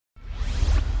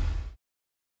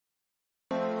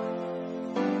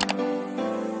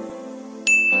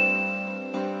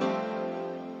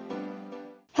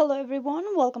Hello everyone,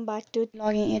 welcome back to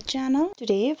Logging It channel.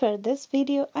 Today for this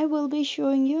video I will be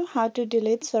showing you how to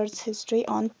delete search history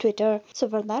on Twitter. So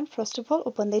for that, first of all,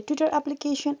 open the Twitter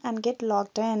application and get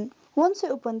logged in. Once you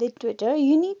open the Twitter,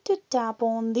 you need to tap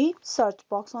on the search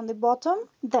box on the bottom.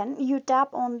 Then you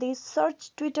tap on the search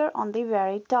Twitter on the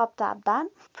very top. Tap that.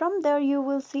 From there you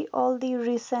will see all the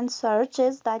recent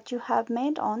searches that you have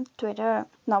made on Twitter.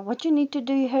 Now what you need to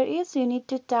do here is you need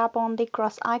to tap on the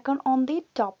cross icon on the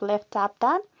top left. Tap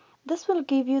that. This will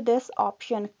give you this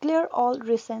option, clear all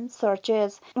recent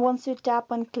searches. Once you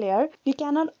tap on clear, you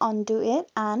cannot undo it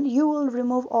and you will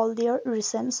remove all your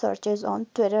recent searches on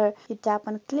Twitter. You tap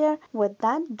on clear. With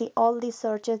that, all the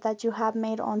searches that you have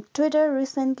made on Twitter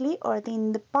recently or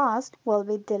in the past will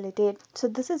be deleted. So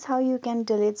this is how you can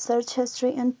delete search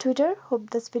history on Twitter. Hope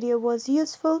this video was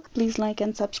useful. Please like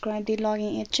and subscribe the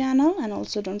Logging It channel, and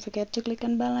also don't forget to click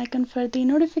on bell icon for the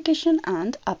notification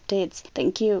and updates.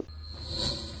 Thank you.